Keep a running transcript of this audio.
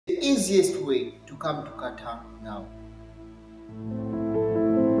The easiest way to come to Qatar now.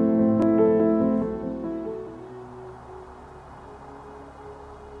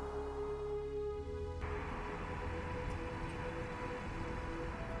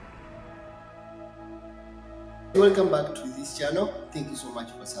 Welcome back to this channel. Thank you so much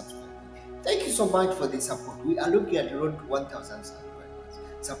for subscribing. Thank you so much for the support. We are looking at around 1,000 subscribers.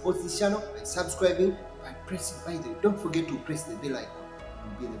 Support this channel by subscribing, by pressing, by the way, don't forget to press the bell icon.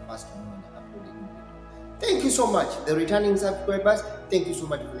 You'll be the first to know when I upload a new video. Thank you so much. The returning subscribers, thank you so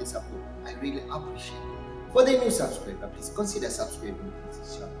much for the support. I really appreciate it. For the new subscriber, please consider subscribing to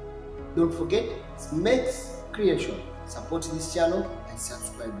this channel. Don't forget, it's Mexcreation. Support this channel by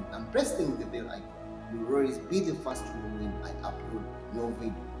subscribing and pressing the bell icon. You will always be the first to know when I upload your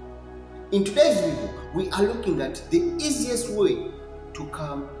video. In today's video, we are looking at the easiest way to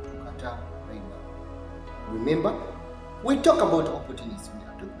come to Qatar right now. Remember, we talk about opportunities. We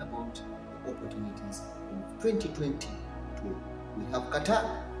are talking about the opportunities of 2022. We have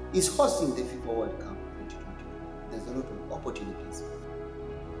Qatar is hosting the FIFA World Cup 2022. There's a lot of opportunities.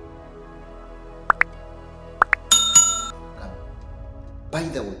 By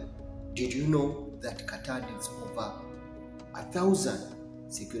the way, did you know that Qatar needs over 1,000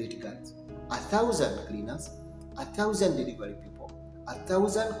 security guards, 1,000 cleaners, 1,000 delivery people,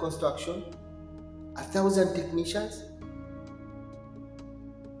 1,000 construction, 1,000 technicians?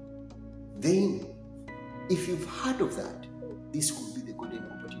 Then, if you've heard of that, this could be the golden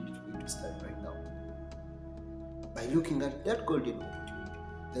opportunity for you to start right now. By looking at that golden opportunity,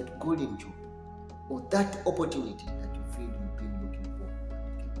 that golden job, or that opportunity that you feel you've been looking for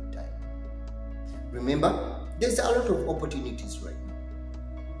at a given time. Remember, there's a lot of opportunities right now.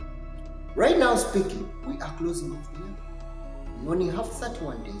 Right now speaking, we are closing off the year. We only have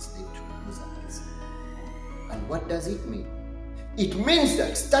 31 days left to close up this year. And what does it mean? It means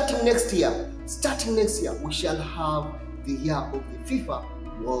that starting next year, we shall have the year of the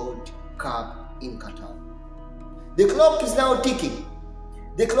FIFA World Cup in Qatar. The clock is now ticking.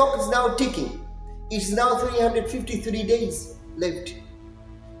 The clock is now ticking. It is now 353 days left.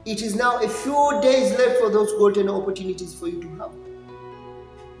 It is now a few days left for those golden opportunities for you to have.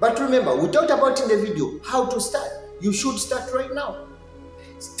 But remember, we talked about in the video how to start. You should start right now.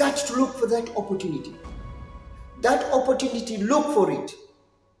 Start to look for that opportunity. That opportunity, look for it.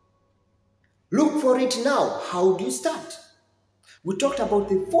 Look for it now. How do you start? We talked about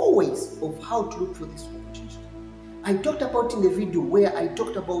the 4 ways of how to look for this opportunity. I talked about in the video where I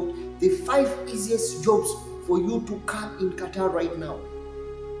talked about the 5 easiest jobs for you to come in Qatar right now.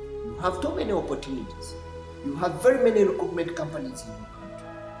 You have too many opportunities. You have very many recruitment companies in your country,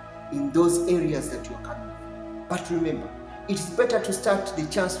 in those areas that you are coming from. But remember, it is better to start the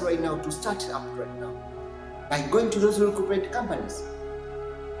chance right now, to start up right now, by going to those recruitment companies.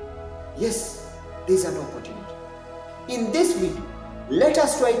 Yes, there's an opportunity. In this video, let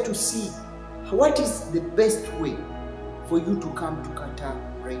us try to see what is the best way for you to come to Qatar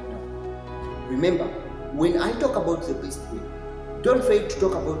right now. Remember, when I talk about the best way, don't fail to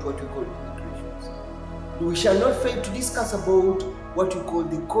talk about what we call immigrations. We shall not fail to discuss about what we call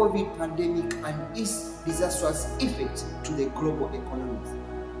the COVID pandemic and its disastrous effects to the global economies.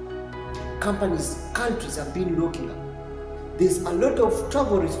 Countries have been locking up. There's a lot of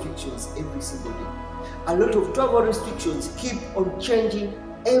travel restrictions every single day. A lot of travel restrictions keep on changing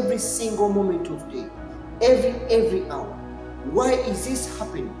every single moment of day, every hour. Why is this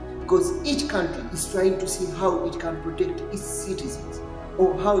happening? Because each country is trying to see how it can protect its citizens,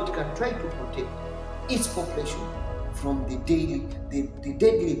 or how it can try to protect its population from the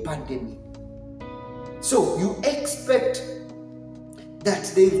deadly pandemic. So you expect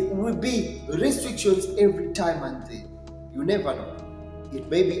that there will be restrictions every time and then. You never know. It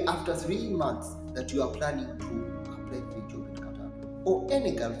may be after 3 months that you are planning to apply for a job in Qatar or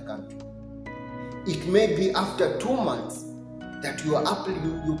any Gulf country. It may be after 2 months that you're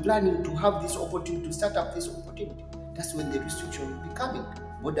planning to have this opportunity, to start up this opportunity. That's when the restriction will be coming.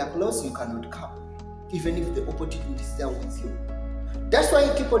 Border closed, you cannot come, even if the opportunity is there with you. That's why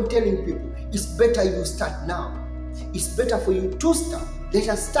I keep on telling people, it's better you start now. It's better for you to start. Let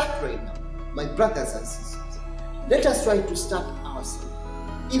us start right now, my brothers and sisters. Let us try to start ourselves.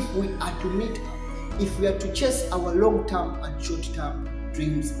 If we are to meet up, if we are to chase our long-term and short-term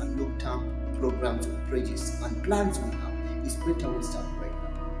dreams and long-term programs or projects and plans we have, it's better we start right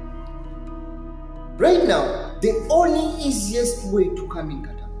now. Right now, the only easiest way to come in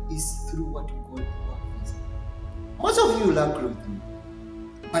Qatar is through what we call work visa. Most of you will agree with me,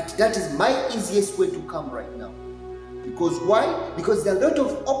 but that is my easiest way to come right now. Because why? Because there are a lot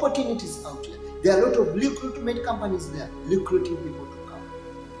of opportunities out there. There are a lot of recruitment companies there recruiting people to come.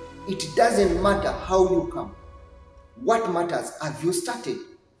 It doesn't matter how you come. What matters, have you started?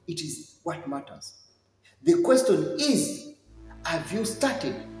 It is what matters. The question is, have you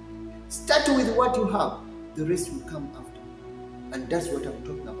started? Start with what you have. The rest will come after. And that's what I'm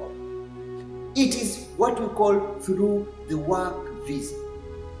talking about. It is what we call through the work visa.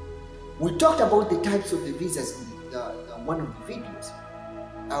 We talked about the types of the visas in one of the videos.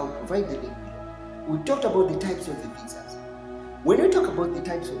 I'll provide the link below. We talked about the types of the visas. When we talk about the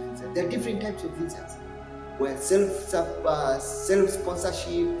types of visas, there are different types of visas. Where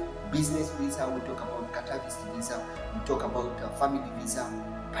self-sponsorship, business visa, we talk about Qatar visa, we talk about family visa,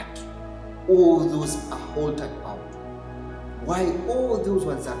 but all those are altered out. Why all those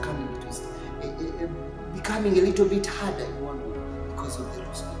ones are coming to becoming a little bit harder in one way because of the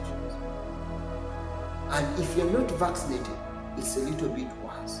restrictions. And if you're not vaccinated, it's a little bit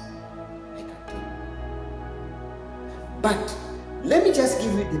worse, I can tell you. But let me just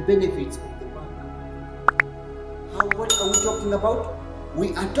give you the benefits of the work. What are we talking about?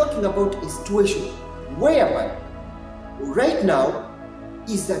 We are talking about a situation whereby right now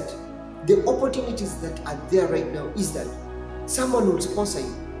is that the opportunities that are there right now is that someone will sponsor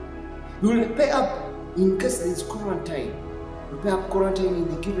you. You will pay up in case there is quarantine. You pay up quarantine in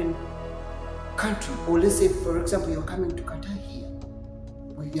the given country. Or let's say, for example, you're coming to Qatar here.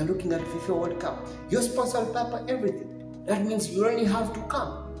 We are looking at FIFA World Cup. Your sponsor will pay up everything. That means you only have to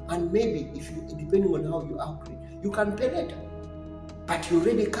come. And maybe, if you, depending on how you upgrade, you can pay later. But you're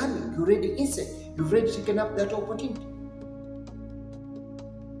already coming. You're already inside. You've already taken up that opportunity.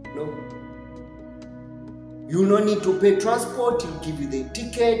 No. You don't need to pay transport. He'll give you the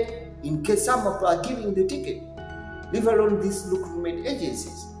ticket. In case some are giving the ticket, leave alone these recruitment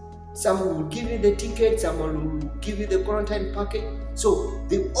agencies. Some will give you the ticket, some will give you the quarantine packet. So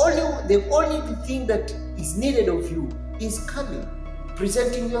the only thing that is needed of you is coming,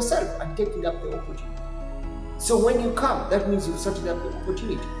 presenting yourself and taking up the opportunity. So when you come, that means you've started up the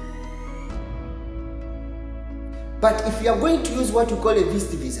opportunity. But if you are going to use what you call a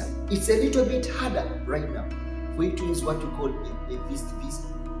VIST visa, it's a little bit harder right now for you to use what you call a VIST visa.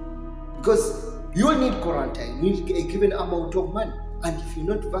 Because you will need quarantine, you need a given amount of money, and if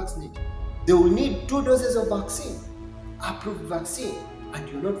you're not vaccinated, they will need 2 doses of vaccine, approved vaccine, and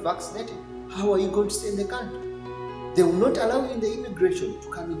you're not vaccinated. How are you going to stay in the country? They will not allow you in the immigration to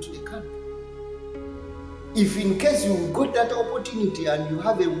come into the country. If in case you got that opportunity and you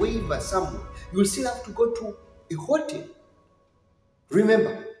have a waiver somewhere, you will still have to go to a hotel.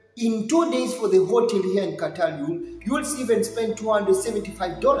 Remember, in 2 days for the hotel here in Qatar, you will even spend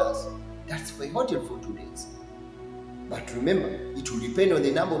 $275. That's for a hotel for 2 days. But remember, it will depend on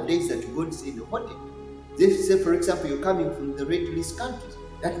the number of days that you're going to stay in the hotel. Let's say, for example, you're coming from the red list countries.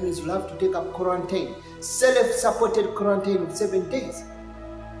 That means you'll have to take up quarantine, self-supported quarantine of 7 days.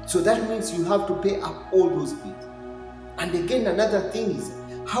 So that means you have to pay up all those bills. And again, another thing is,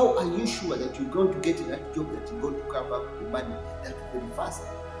 how are you sure that you're going to get that job that you're going to come up with the money that very fast?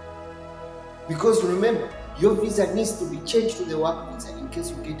 Because remember, your visa needs to be changed to the work visa in case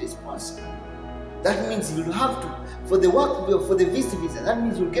you get a sponsor. That means you'll have to, for the VIST visa, that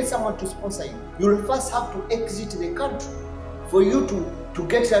means you'll get someone to sponsor you. You'll first have to exit the country. For you to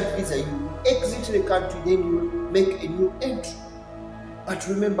get that visa, you exit the country, then you make a new entry. But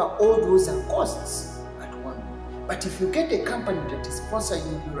remember, all those are costs at one. But if you get a company that is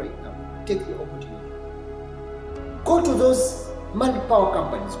sponsoring you right now, take the opportunity. Go to those manpower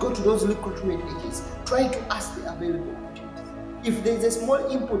companies, go to those recruitment agents, try to ask the available opportunities. If there is a small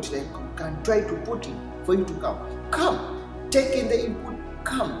input that you can try to put in for you to come, take in the input,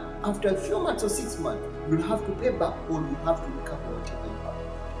 come. After a few months or 6 months, you'll have to pay back or you have to recover whatever you have.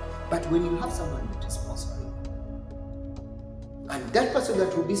 But when you have someone that is sponsoring you, and that person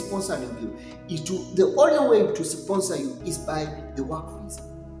that will be sponsoring you, the only way to sponsor you is by the work visa.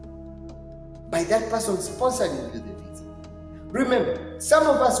 By that person sponsoring you the visa. Remember, some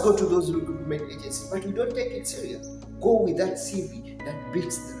of us go to those recruitment agencies, but we don't take it serious. Go with that CV that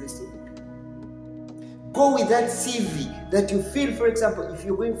beats the rest of the people. Go with that CV that you feel, for example, if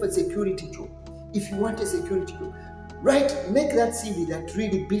you're going for a security job, if you want a security job, make that CV that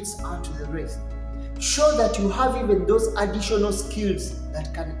really beats out to the rest. Show that you have even those additional skills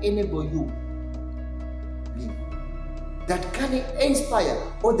that can enable you, that can inspire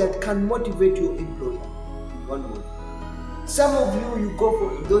or that can motivate your employer in one word. Some of you go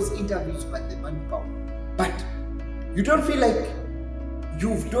for those interviews by the manpower, but you don't feel like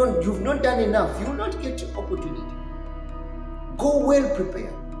you've not done enough. You will not get your opportunity. Go well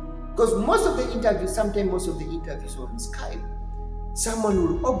prepared, because most of the interviews are on Skype. Someone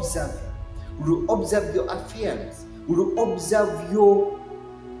will observe you, will observe your affairs, will observe your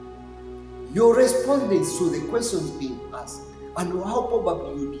your respondents to the questions being asked, and how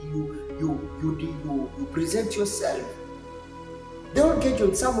probably you present yourself. They will get you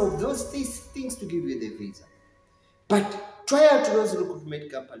on some of these things to give you the visa. But try out to those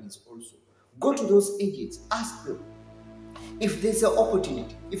recruitment companies also. Go to those agents, ask them if there's an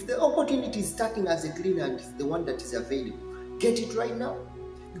opportunity. If the opportunity is starting as a cleaner and is the one that is available, get it right now.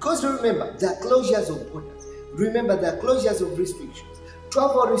 Because remember, there are closures of borders. Remember, there are closures of restrictions,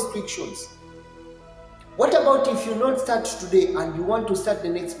 travel restrictions. What about if you don't start today and you want to start the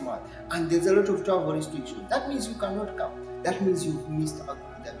next month and there's a lot of travel restrictions? That means you cannot come. That means you've missed out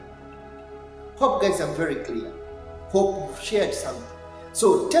on that opportunity. Hope guys I'm very clear. Hope you've shared something.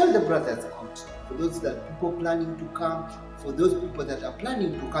 So tell the brothers out, for those that people planning to come, for those people that are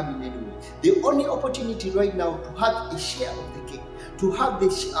planning to come in any way. The only opportunity right now to have a share of the cake, to have the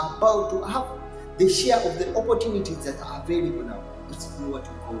share of the opportunities that are available now, is through what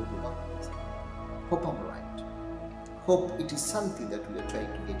we call the workplace. Hope I'm right. Hope it is something that we are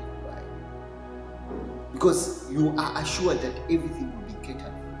trying to get it right. Because you are assured that everything will be catered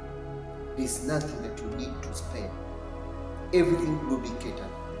for. There is nothing that you need to spare. Everything will be catered.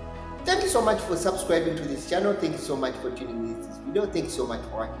 Thank you so much for subscribing to this channel. Thank you so much for tuning in this video. Thank you so much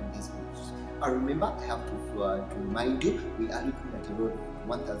for watching this video. And remember, I have to remind you, we are looking at the road to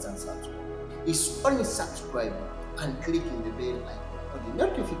 1,000 subscribers. It's only subscribing and clicking the bell icon or the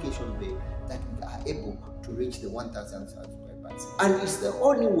notification bell that we are able to reach the 1,000 subscribers. And it's the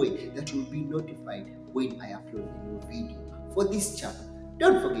only way that you'll be notified when I upload a new video for this channel.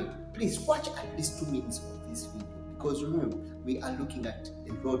 Don't forget, please watch at least 2 minutes of this video. Because remember, we are looking at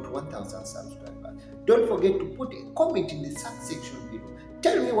the road to 1,000 subscribers. Don't forget to put a comment in the section below.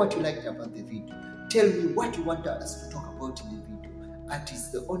 Tell me what you liked about the video. Tell me what you want us to talk about in the video. That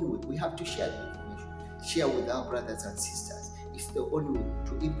is the only way. We have to share the information. Share with our brothers and sisters. It's the only way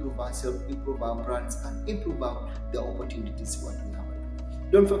to improve ourselves, improve our brands, and improve the opportunities what we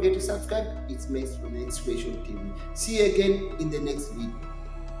have. Don't forget to subscribe. It's Mace from Mexcreationtv. See you again in the next video.